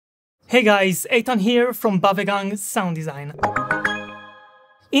Hey guys, Eytan here from Bavegang Sound Design.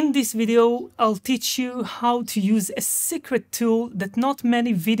 In this video, I'll teach you how to use a secret tool that not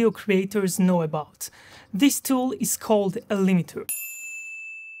many video creators know about. This tool is called a limiter.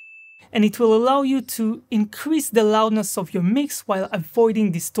 And it will allow you to increase the loudness of your mix while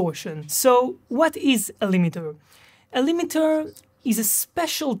avoiding distortion. So, what is a limiter? A limiter is a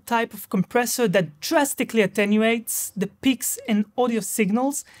special type of compressor that drastically attenuates the peaks and audio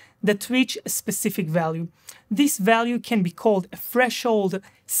signals that reach a specific value. This value can be called a threshold,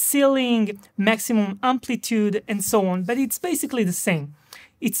 ceiling, maximum amplitude, and so on, but it's basically the same.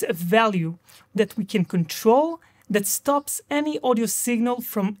 It's a value that we can control that stops any audio signal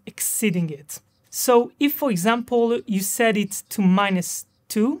from exceeding it. So if, for example, you set it to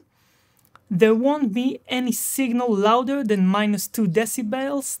 -2, there won't be any signal louder than -2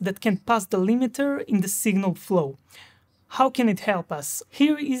 decibels that can pass the limiter in the signal flow. How can it help us?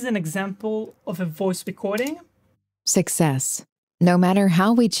 Here is an example of a voice recording. Success. No matter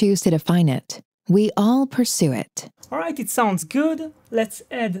how we choose to define it, we all pursue it. All right, it sounds good. Let's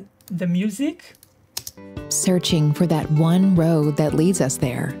add the music. Searching for that one road that leads us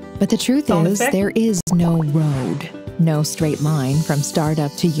there. But the truth Sound is, effect. there is no road. No straight line from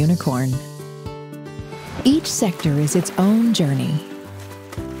startup to unicorn. Each sector is its own journey.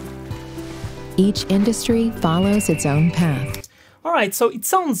 Each industry follows its own path. All right, so it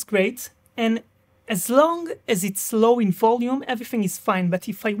sounds great. And as long as it's low in volume, everything is fine. But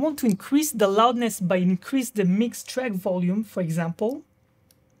if I want to increase the loudness by increase the mix track volume, for example,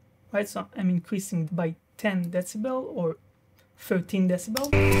 right, so I'm increasing it by 10 decibel or 13 decibel.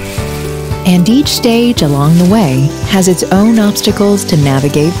 And each stage along the way has its own obstacles to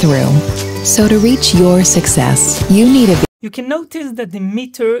navigate through. So to reach your success, you need a You can notice that the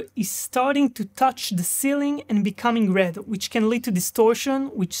meter is starting to touch the ceiling and becoming red, which can lead to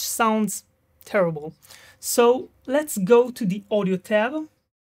distortion, which sounds terrible. So let's go to the audio tab.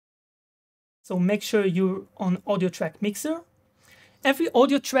 So make sure you're on audio track mixer. Every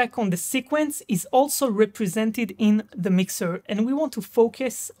audio track on the sequence is also represented in the mixer, and we want to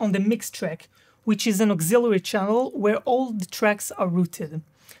focus on the mix track, which is an auxiliary channel where all the tracks are routed.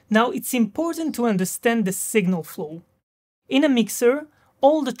 Now it's important to understand the signal flow. In a mixer,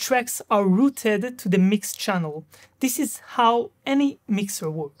 all the tracks are routed to the mix channel. This is how any mixer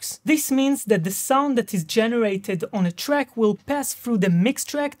works. This means that the sound that is generated on a track will pass through the mix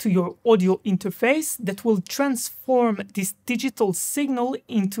track to your audio interface that will transform this digital signal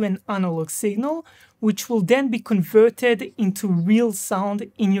into an analog signal, which will then be converted into real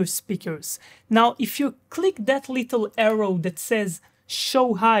sound in your speakers. Now, if you click that little arrow that says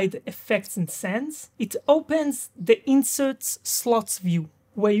Show Hide Effects and Sends, it opens the Inserts Slots view,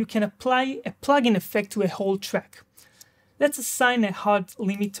 where you can apply a plugin effect to a whole track. Let's assign a hard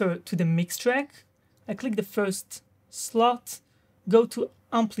limiter to the mix track. I click the first slot, go to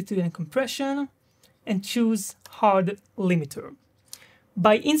Amplitude and Compression, and choose Hard Limiter.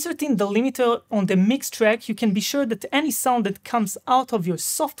 By inserting the limiter on the mix track, you can be sure that any sound that comes out of your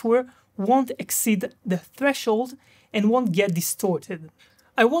software won't exceed the threshold and won't get distorted.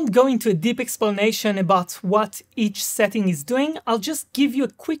 I won't go into a deep explanation about what each setting is doing. I'll just give you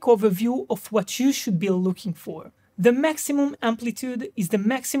a quick overview of what you should be looking for. The maximum amplitude is the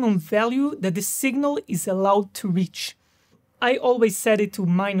maximum value that the signal is allowed to reach. I always set it to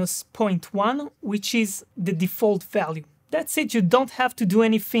 -0.1, which is the default value. That's it, you don't have to do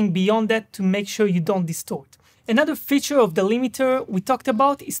anything beyond that to make sure you don't distort. Another feature of the limiter we talked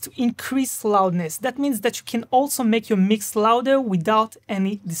about is to increase loudness. That means that you can also make your mix louder without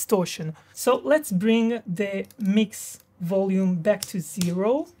any distortion. So let's bring the mix volume back to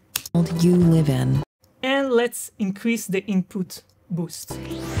 0. You live in. And let's increase the input boost.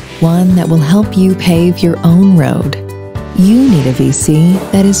 One that will help you pave your own road. You need a VC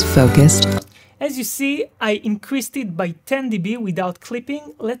that is focused. As you see, I increased it by 10 dB without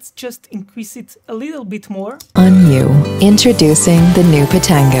clipping. Let's just increase it a little bit more. On you. Introducing the new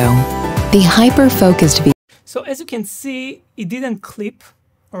Pitango. The hyper-focused VC. So as you can see, it didn't clip,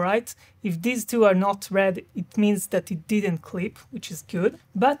 all right? If these two are not red, it means that it didn't clip, which is good.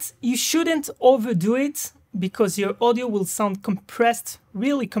 But you shouldn't overdo it because your audio will sound compressed,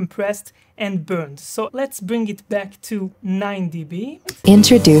 really compressed, and burned. So let's bring it back to 9 dB.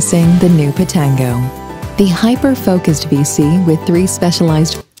 Introducing the new Pitango. The hyper-focused VC with 3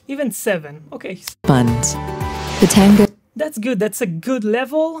 specialized Even 7, okay. buttons. Pitango. That's good, that's a good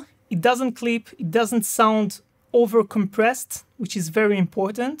level. It doesn't clip, it doesn't sound over-compressed, which is very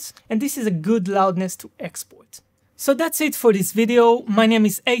important. And this is a good loudness to export. So that's it for this video. My name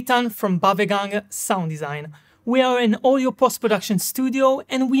is Eytan from Bavegang Sound Design. We are an audio post-production studio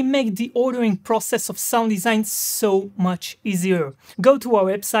and we make the ordering process of sound design so much easier. Go to our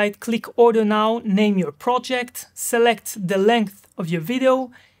website, click order now, name your project, select the length of your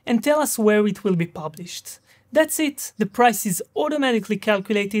video and tell us where it will be published. That's it. The price is automatically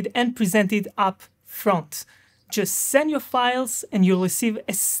calculated and presented up front. Just send your files and you'll receive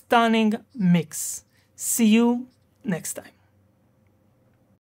a stunning mix. See you next time.